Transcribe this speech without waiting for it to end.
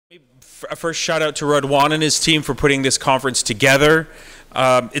A first shout out to Radwan and his team for putting this conference together.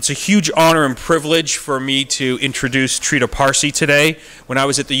 It's a huge honor and privilege for me to introduce Trita Parsi today. When I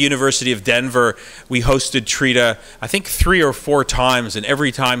was at the University of Denver, we hosted Trita, I think 3 or 4 times, and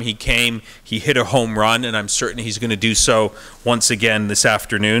every time he came, he hit a home run, and I'm certain he's going to do so once again this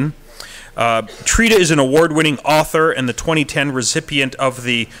afternoon. Trita is an award-winning author and the 2010 recipient of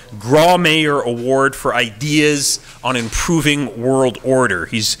the Grawemeyer Award for Ideas on Improving World Order.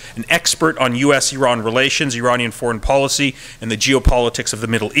 He's an expert on U.S.-Iran relations, Iranian foreign policy, and the geopolitics of the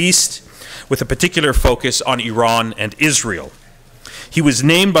Middle East, with a particular focus on Iran and Israel. He was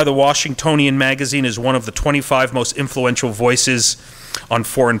named by the Washingtonian magazine as one of the 25 most influential voices on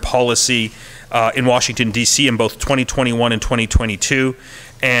foreign policy in Washington, D.C. in both 2021 and 2022.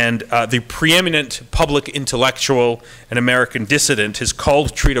 And the preeminent public intellectual and American dissident has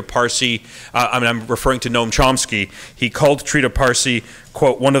called Trita Parsi, I'm referring to Noam Chomsky, he called Trita Parsi,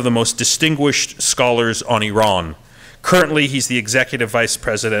 quote, one of the most distinguished scholars on Iran. Currently, he's the executive vice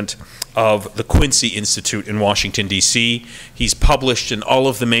president of the Quincy Institute in Washington, D.C. He's published in all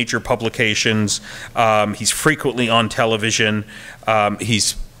of the major publications. He's frequently on television. He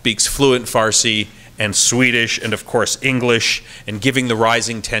speaks fluent Farsi and Swedish, and of course English, and given the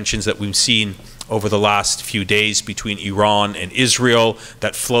rising tensions that we've seen over the last few days between Iran and Israel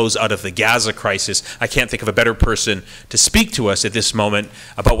that flows out of the Gaza crisis, I can't think of a better person to speak to us at this moment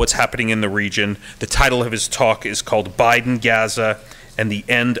about what's happening in the region. The title of his talk is called Biden, Gaza, and the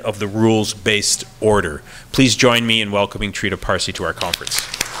End of the Rules-Based Order. Please join me in welcoming Trita Parsi to our conference.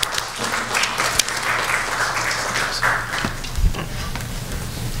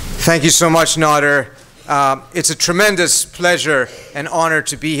 Thank you so much, Nader. It's a tremendous pleasure and honor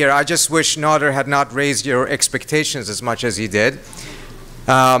to be here. I just wish Nader had not raised your expectations as much as he did.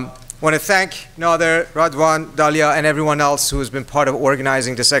 I want to thank Nader, Radwan, Dalia, and everyone else who has been part of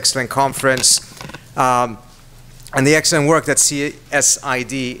organizing this excellent conference and the excellent work that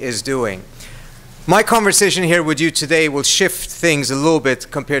CSID is doing. My conversation here with you today will shift things a little bit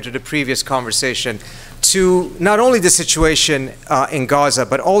compared to the previous conversation to not only the situation in Gaza,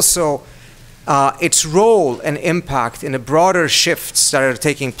 but also its role and impact in the broader shifts that are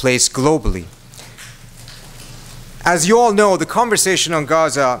taking place globally. As you all know, the conversation on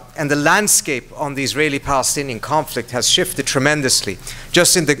Gaza and the landscape on the Israeli-Palestinian conflict has shifted tremendously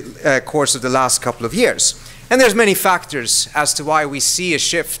just in the course of the last couple of years. And there's many factors as to why we see a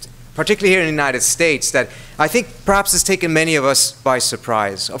shift, particularly here in the United States, that I think perhaps has taken many of us by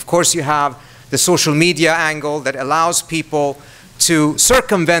surprise. Of course, you have the social media angle that allows people to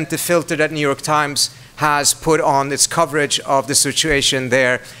circumvent the filter that New York Times has put on its coverage of the situation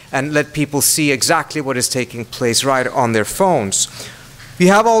there and let people see exactly what is taking place right on their phones. We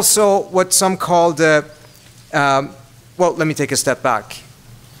have also what some call the, well, let me take a step back.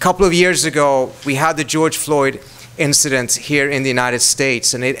 A couple of years ago, we had the George Floyd incident here in the United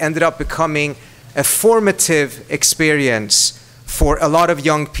States, and it ended up becoming a formative experience for a lot of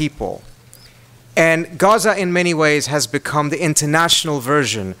young people. And Gaza, in many ways, has become the international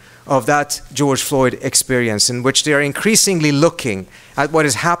version of that George Floyd experience, in which they are increasingly looking at what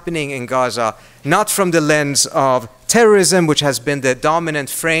is happening in Gaza, not from the lens of terrorism, which has been the dominant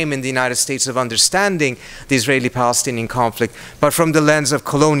frame in the United States of understanding the Israeli-Palestinian conflict, but from the lens of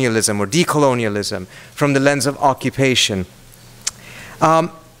colonialism or decolonialism, from the lens of occupation.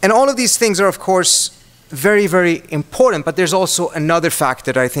 And all of these things are, of course, very, very important, but there's also another fact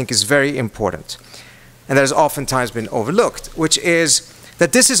that I think is very important, and that has oftentimes been overlooked, which is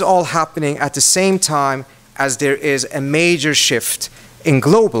that this is all happening at the same time as there is a major shift in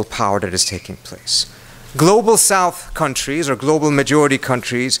global power that is taking place. Global South countries, or global majority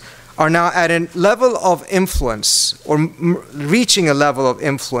countries, are now at a level of influence, or reaching a level of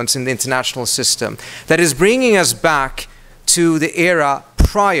influence in the international system, that is bringing us back to the era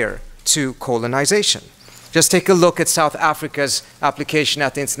prior to colonization. Just take a look at South Africa's application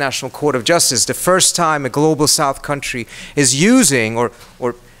at the International Court of Justice. The first time a global South country is using or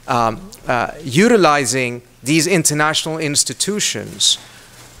utilizing these international institutions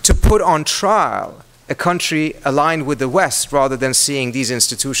to put on trial a country aligned with the West, rather than seeing these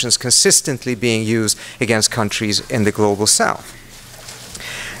institutions consistently being used against countries in the global South.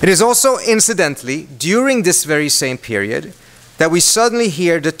 It is also, incidentally, during this very same period that we suddenly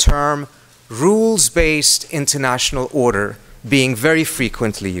hear the term rules-based international order being very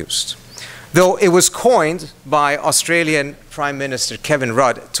frequently used. Though it was coined by Australian Prime Minister Kevin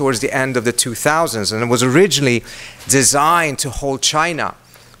Rudd towards the end of the 2000s, and it was originally designed to hold China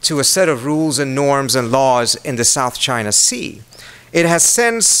to a set of rules and norms and laws in the South China Sea. It has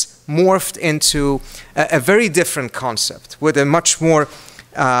since morphed into a very different concept with a much more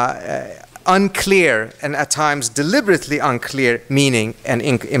unclear and at times deliberately unclear meaning and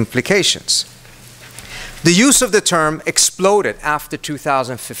implications. The use of the term exploded after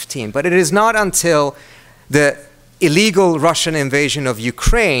 2015, but it is not until the illegal Russian invasion of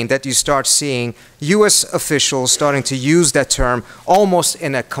Ukraine that you start seeing US officials starting to use that term almost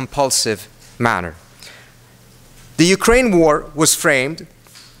in a compulsive manner. The Ukraine war was framed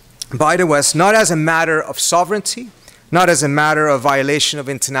by the West not as a matter of sovereignty, not as a matter of violation of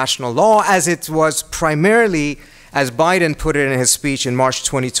international law, as it was primarily, as Biden put it in his speech in March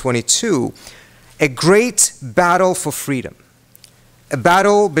 2022, a great battle for freedom, a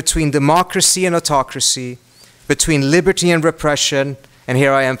battle between democracy and autocracy, between liberty and repression, and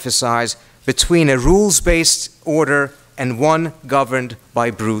here I emphasize, between a rules-based order and one governed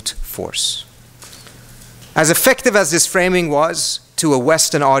by brute force. As effective as this framing was to a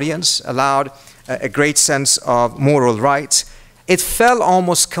Western audience, allowed a great sense of moral rights, it fell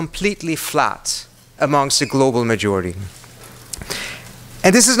almost completely flat amongst the global majority.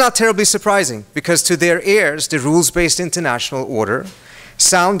 And this is not terribly surprising, because to their ears, the rules-based international order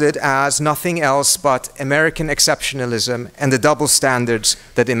sounded as nothing else but American exceptionalism and the double standards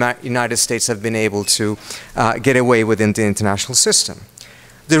that the United States have been able to get away with in the international system.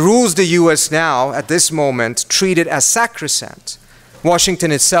 The rules the US now, at this moment, treated as sacrosanct,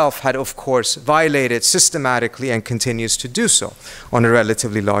 Washington itself had, of course, violated systematically and continues to do so on a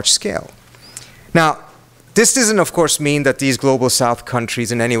relatively large scale. Now, this doesn't, of course, mean that these global South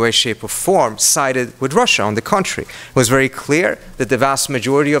countries in any way, shape, or form sided with Russia. On the contrary, it was very clear that the vast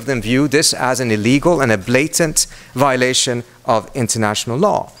majority of them viewed this as an illegal and a blatant violation of international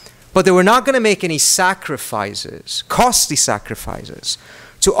law. But they were not going to make any sacrifices, costly sacrifices,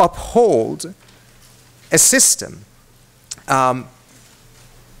 to uphold a system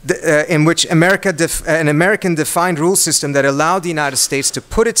in which an American-defined rule system that allowed the United States to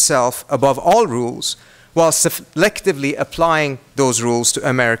put itself above all rules while selectively applying those rules to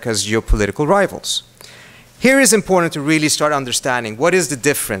America's geopolitical rivals. Here it is important to really start understanding what is the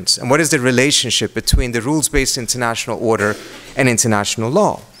difference and what is the relationship between the rules-based international order and international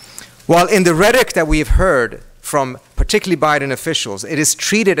law. While in the rhetoric that we have heard from particularly Biden officials, it is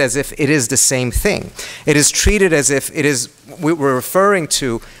treated as if it is the same thing. It is treated as if it is, we're referring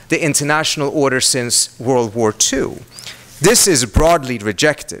to the international order since World War II. This is broadly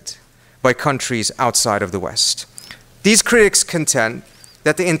rejected by countries outside of the West. These critics contend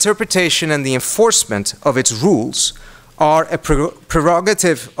that the interpretation and the enforcement of its rules are a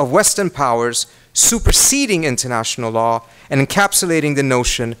prerogative of Western powers superseding international law and encapsulating the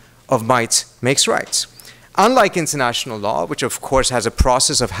notion of might makes right. Unlike international law, which of course has a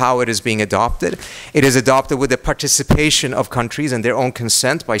process of how it is being adopted, it is adopted with the participation of countries and their own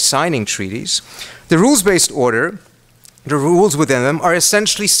consent by signing treaties. The rules-based order, the rules within them, are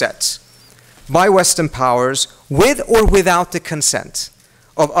essentially set by Western powers with or without the consent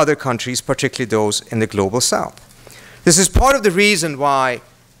of other countries, particularly those in the global South. This is part of the reason why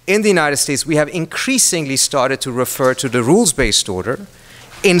in the United States we have increasingly started to refer to the rules-based order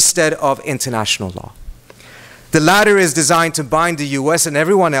instead of international law. The latter is designed to bind the US and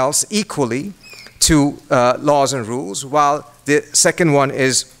everyone else equally to laws and rules, while the second one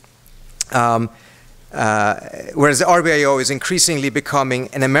is, whereas the RBIO is increasingly becoming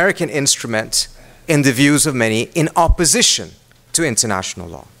an American instrument in the views of many in opposition to international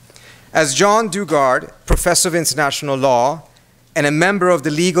law. As John Dugard, professor of international law and a member of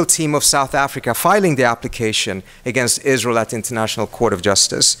the legal team of South Africa filing the application against Israel at the International Court of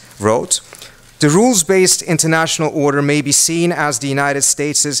Justice, wrote, "The rules-based international order may be seen as the United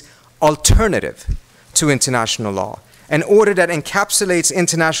States' alternative to international law, an order that encapsulates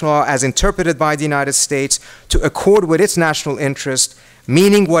international law as interpreted by the United States to accord with its national interest,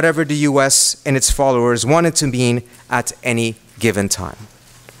 meaning whatever the US and its followers want it to mean at any given time."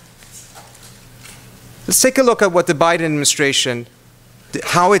 Let's take a look at what the Biden administration,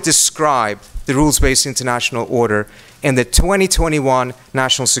 how it described the rules-based international order in the 2021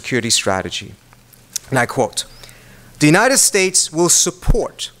 National Security Strategy. And I quote, "The United States will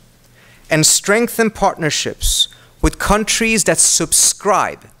support and strengthen partnerships with countries that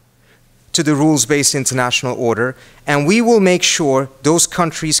subscribe to the rules-based international order, and we will make sure those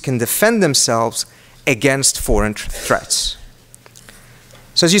countries can defend themselves against foreign threats."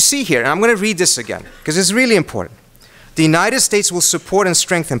 So as you see here, and I'm going to read this again, because it's really important. The United States will support and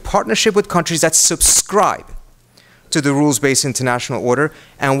strengthen partnership with countries that subscribe to the rules-based international order,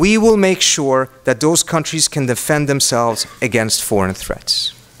 and we will make sure that those countries can defend themselves against foreign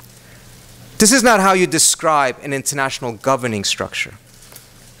threats. This is not how you describe an international governing structure.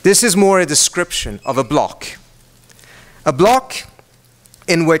 This is more a description of a bloc. A bloc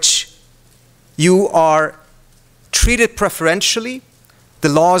in which you are treated preferentially. The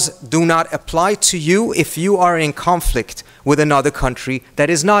laws do not apply to you if you are in conflict with another country that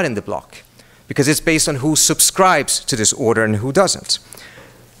is not in the bloc, because it's based on who subscribes to this order and who doesn't.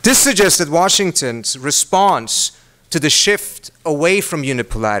 This suggests that Washington's response to the shift away from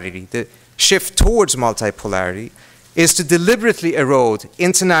unipolarity, the shift towards multipolarity, is to deliberately erode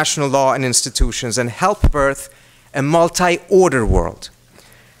international law and institutions and help birth a multi-order world.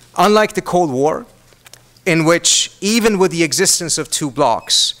 Unlike the Cold War, in which even with the existence of two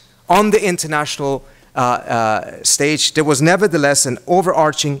blocs on the international stage, there was nevertheless an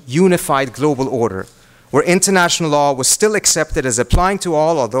overarching unified global order where international law was still accepted as applying to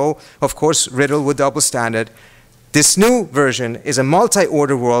all, although, of course, riddled with double standard. This new version is a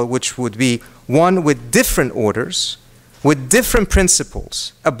multi-order world which would be one with different orders, with different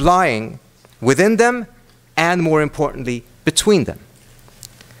principles, applying within them and, more importantly, between them.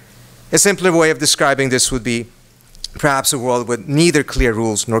 A simpler way of describing this would be perhaps a world with neither clear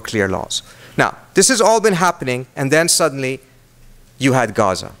rules nor clear laws. Now, this has all been happening, and then suddenly you had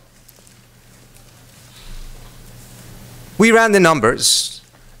Gaza. We ran the numbers,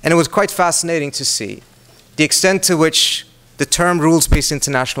 and it was quite fascinating to see the extent to which the term rules-based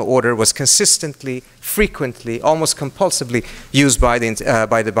international order was consistently, frequently, almost compulsively used by the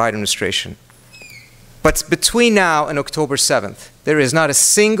Biden administration. But between now and October 7th, there is not a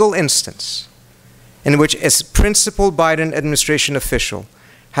single instance in which a principal Biden administration official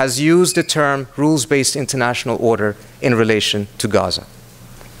has used the term rules-based international order in relation to Gaza.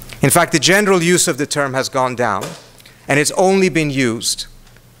 In fact, the general use of the term has gone down, and it's only been used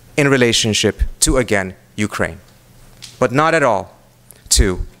in relationship to, again, Ukraine, but not at all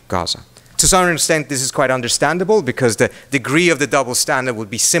to Gaza. To some extent, this is quite understandable because the degree of the double standard would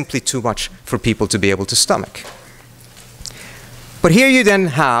be simply too much for people to be able to stomach. But here you then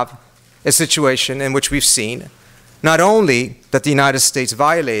have a situation in which we've seen not only that the United States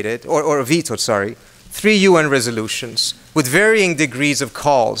violated, or vetoed, 3 UN resolutions with varying degrees of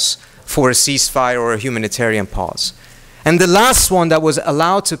calls for a ceasefire or a humanitarian pause. And the last one that was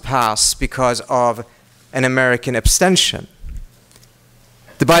allowed to pass because of an American abstention,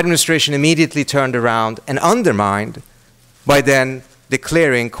 the Biden administration immediately turned around and undermined by then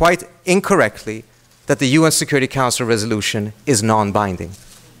declaring quite incorrectly that the UN Security Council resolution is non-binding.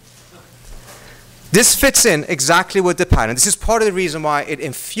 This fits in exactly with the pattern. This is part of the reason why it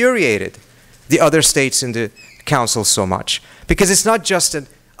infuriated the other states in the Council so much, because it's not just an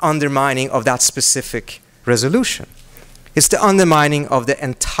undermining of that specific resolution. It's the undermining of the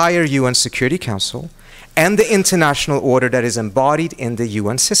entire UN Security Council and the international order that is embodied in the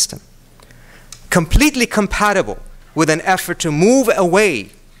UN system. Completely compatible with an effort to move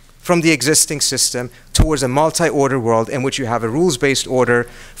away from the existing system towards a multi-order world in which you have a rules-based order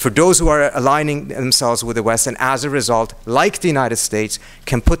for those who are aligning themselves with the West, and as a result, like the United States,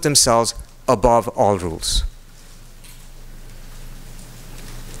 can put themselves above all rules.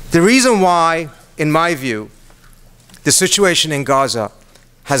 The reason why, in my view, the situation in Gaza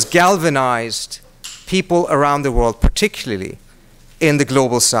has galvanized people around the world, particularly in the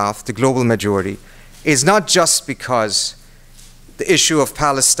global South, the global majority, is not just because the issue of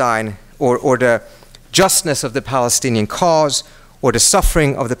Palestine or the justness of the Palestinian cause or the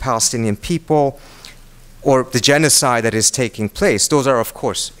suffering of the Palestinian people or the genocide that is taking place. Those are, of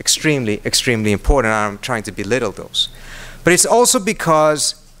course, extremely, extremely important, and I'm trying to belittle those. But it's also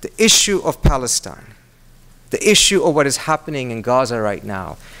because the issue of Palestine, the issue of what is happening in Gaza right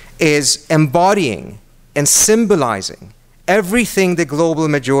now, is embodying and symbolizing everything the global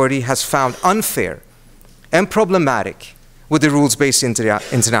majority has found unfair and problematic with the rules-based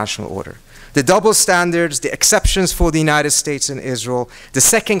international order. The double standards, the exceptions for the United States and Israel, the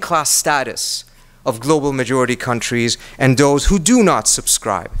second-class status of global majority countries, and those who do not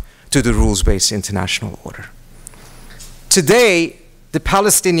subscribe to the rules-based international order. Today, the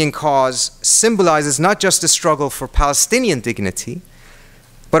Palestinian cause symbolizes not just the struggle for Palestinian dignity,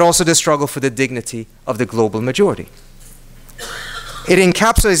 but also the struggle for the dignity of the global majority. It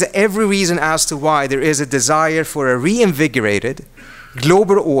encapsulates every reason as to why there is a desire for a reinvigorated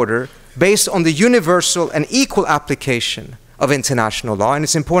global order based on the universal and equal application of international law. And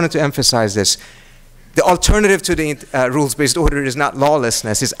it's important to emphasize this. The alternative to the rules-based order is not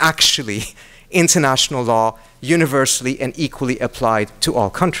lawlessness, it's actually international law universally and equally applied to all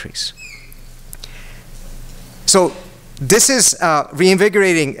countries. So this is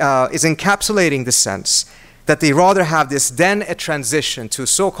reinvigorating, is encapsulating the sense that they rather have this then a transition to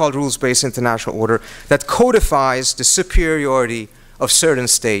so-called rules-based international order that codifies the superiority of certain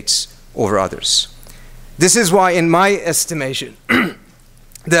states over others. This is why, in my estimation,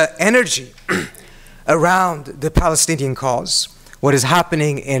 the energy around the Palestinian cause, what is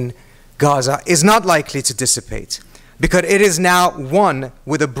happening in Gaza, is not likely to dissipate, because it is now one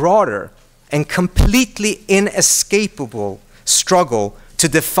with a broader and completely inescapable struggle to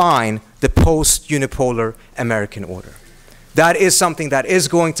define the post-unipolar American order. That is something that is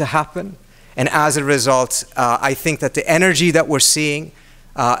going to happen, and as a result, I think that the energy that we're seeing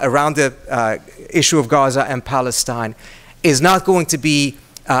around the issue of Gaza and Palestine is not going to be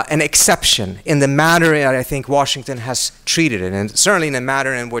an exception in the manner that I think Washington has treated it, and certainly in the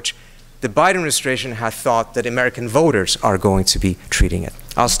manner in which the Biden administration has thought that American voters are going to be treating it.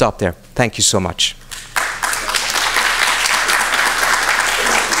 I'll stop there. Thank you so much.